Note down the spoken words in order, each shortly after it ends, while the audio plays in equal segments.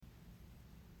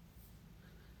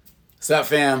What's up,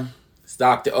 fam? It's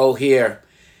Dr. O here.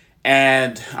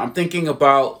 And I'm thinking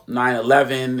about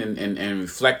 9/11 and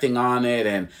reflecting on it.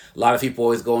 And a lot of people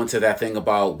always go into that thing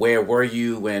about where were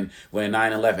you when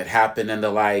 9/11 happened and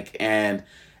the like. And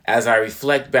as I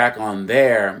reflect back on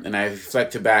there and I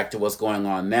reflect back to what's going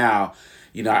on now,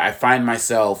 I find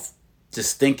myself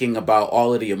just thinking about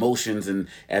all of the emotions and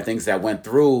things that went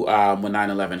through when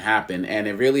 9/11 happened. And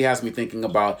it really has me thinking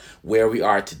about where we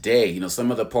are today. Some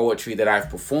of the poetry that I've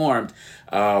performed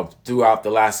throughout the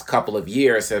last couple of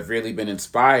years have really been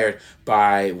inspired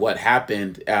by what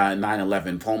happened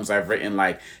 9/11. Poems I've written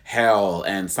like Hell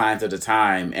and Signs of the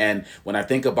Time. And when I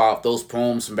think about those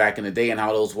poems from back in the day and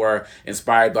how those were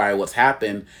inspired by what's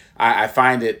happened, I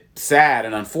find it sad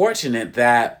and unfortunate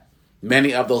that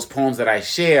many of those poems that I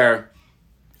share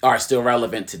are still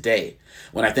relevant today.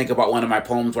 When I think about one of my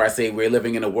poems where I say we're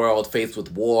living in a world faced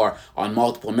with war on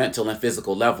multiple mental and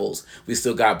physical levels. We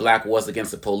still got black wars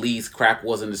against the police, crack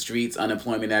wars in the streets,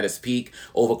 unemployment at its peak,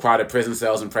 overcrowded prison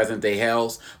cells and present day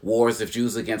hells, wars of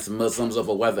Jews against Muslims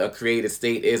over whether a created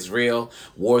state is real,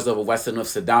 wars over Western of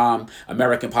Saddam,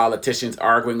 American politicians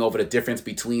arguing over the difference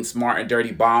between smart and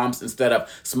dirty bombs instead of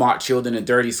smart children and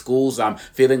dirty schools. I'm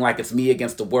feeling like it's me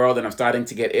against the world and I'm starting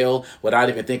to get ill without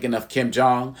even thinking of Kim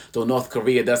Jong, though North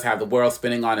Korea does have the world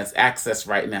spinning on its axis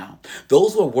right now.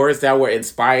 Those were words that were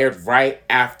inspired right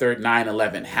after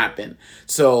 9/11 happened.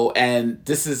 So, and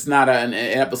this is not an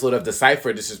episode of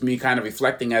Decipher. This is me kind of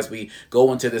reflecting as we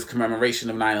go into this commemoration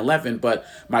of 9/11. But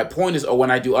my point is, or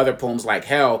when I do other poems like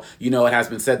Hell, it has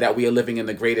been said that we are living in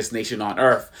the greatest nation on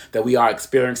earth, that we are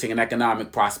experiencing an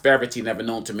economic prosperity never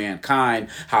known to mankind,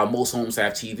 how most homes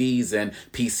have TVs and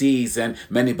PCs, and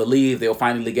many believe they'll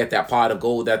finally get that pot of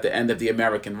gold at the end of the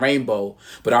American rainbow.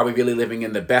 But are we really living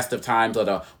in the best of times or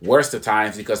the worst of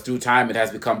times? Because through time it has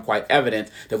become quite evident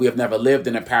that we have never lived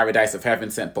in a paradise of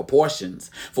heaven sent proportions.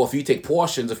 For if you take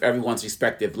portions of everyone's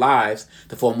respective lives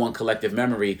to form one collective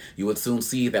memory, you would soon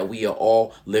see that we are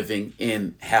all living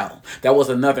in hell. That was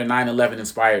another 9/11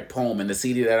 inspired poem, and the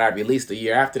CD that I released a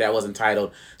year after that was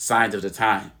entitled Signs of the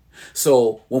Time.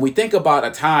 So when we think about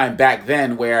a time back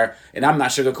then where, and I'm not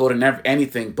sugarcoating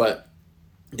anything, but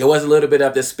there was a little bit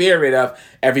of the spirit of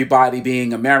everybody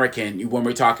being American when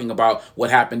we're talking about what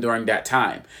happened during that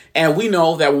time. And we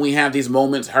know that when we have these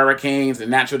moments, hurricanes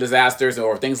and natural disasters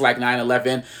or things like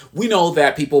 9/11, we know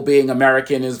that people being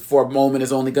American is for a moment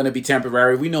is only going to be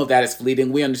temporary. We know that it's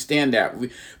fleeting. We understand that.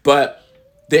 But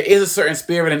there is a certain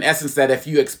spirit and essence that if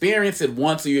you experience it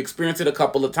once or you experience it a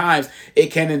couple of times, it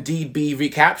can indeed be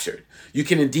recaptured. You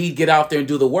can indeed get out there and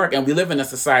do the work. And we live in a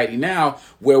society now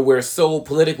where we're so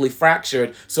politically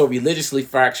fractured, so religiously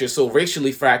fractured, so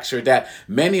racially fractured that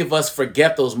many of us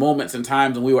forget those moments and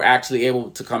times when we were actually able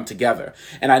to come together.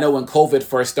 And I know when COVID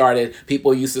first started,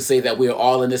 people used to say that we were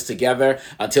all in this together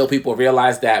until people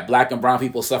realized that black and brown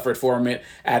people suffered from it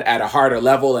at a harder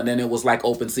level. And then it was like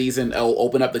open season. Oh,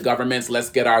 open up the governments. Let's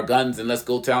get our guns and let's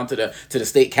go down to the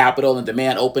state capitol and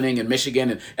demand opening in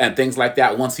Michigan and things like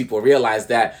that. Once people realized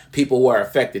that people were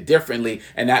affected differently,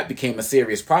 and that became a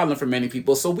serious problem for many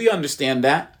people. So we understand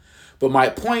that. But my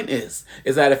point is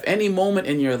that if any moment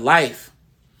in your life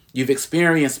you've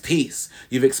experienced peace,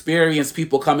 you've experienced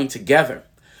people coming together,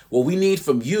 what we need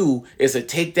from you is to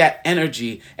take that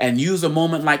energy and use a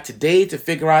moment like today to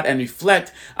figure out and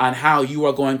reflect on how you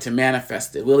are going to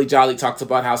manifest it. Willie Jolly talks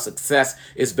about how success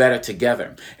is better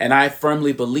together. And I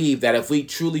firmly believe that if we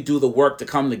truly do the work to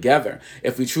come together,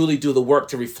 if we truly do the work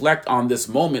to reflect on this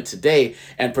moment today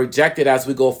and project it as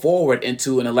we go forward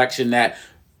into an election that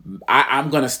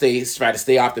I'm going to try to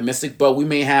stay optimistic, but we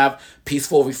may have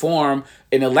peaceful reform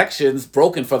in elections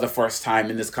broken for the first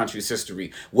time in this country's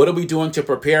history. What are we doing to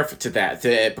prepare for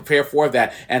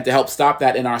that, and to help stop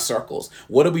that in our circles?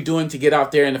 What are we doing to get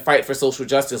out there and to fight for social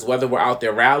justice, whether we're out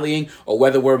there rallying or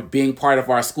whether we're being part of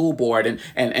our school board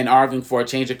and arguing for a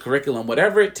change of curriculum?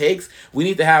 Whatever it takes, we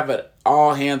need to have an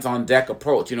all hands on deck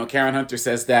approach. Karen Hunter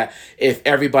says that if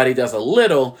everybody does a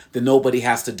little, then nobody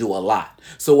has to do a lot.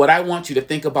 So what I want you to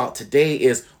think about today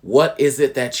is, what is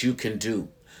it that you can do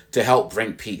to help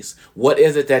bring peace? What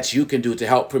is it that you can do to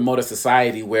help promote a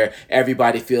society where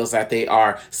everybody feels that they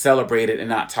are celebrated and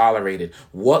not tolerated?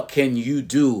 What can you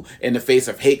do in the face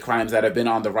of hate crimes that have been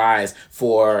on the rise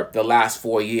for the last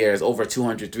 4 years, over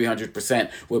 200, 300%,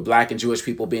 with black and Jewish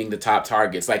people being the top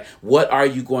targets? Like, what are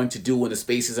you going to do in the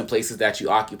spaces and places that you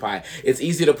occupy? It's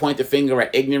easy to point the finger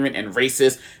at ignorant and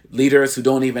racist leaders who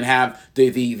don't even have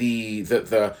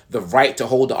the right to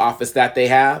hold the office that they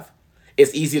have.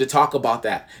 It's easy to talk about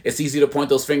that. It's easy to point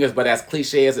those fingers, but as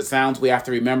cliche as it sounds, we have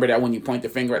to remember that when you point the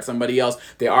finger at somebody else,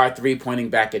 there are three pointing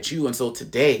back at you. And so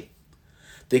today,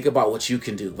 Think about what you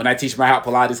can do. When I teach my hot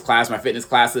Pilates class, my fitness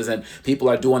classes, and people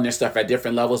are doing their stuff at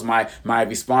different levels, my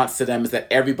response to them is that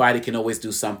everybody can always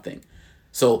do something.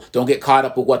 So don't get caught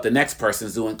up with what the next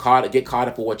person's doing. Get caught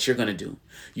up with what you're going to do.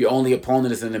 Your only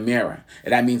opponent is in the mirror.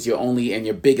 And that means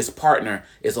your biggest partner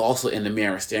is also in the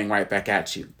mirror, staring right back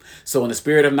at you. So in the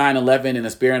spirit of 9/11, in the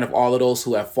spirit of all of those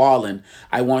who have fallen,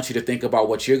 I want you to think about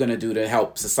what you're going to do to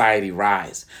help society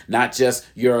rise. Not just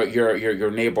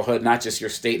your neighborhood, not just your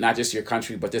state, not just your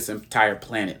country, but this entire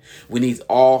planet. We need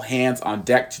all hands on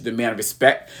deck to demand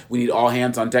respect. We need all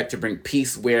hands on deck to bring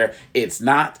peace where it's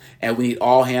not. And we need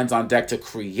all hands on deck to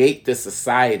create this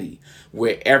society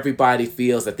where everybody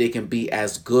feels that they can be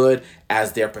as good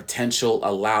as their potential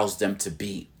allows them to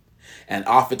be. And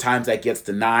oftentimes that gets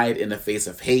denied in the face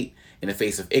of hate, in the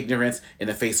face of ignorance, in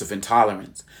the face of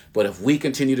intolerance. But if we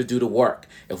continue to do the work,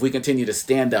 if we continue to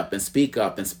stand up and speak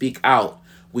out,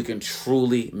 we can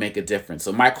truly make a difference.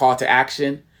 So my call to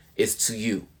action is to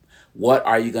you. What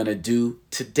are you going to do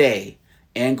today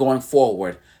and going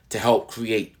forward to help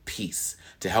create peace,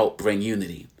 to help bring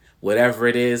unity? Whatever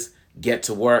it is, get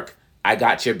to work. I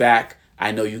got your back.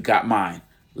 I know you got mine.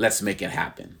 Let's make it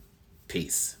happen.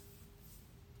 Peace.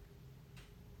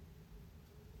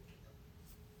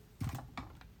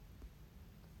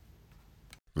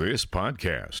 This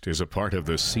podcast is a part of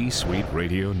the C-Suite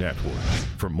Radio Network.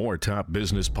 For more top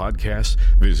business podcasts,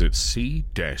 visit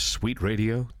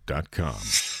c-suiteradio.com.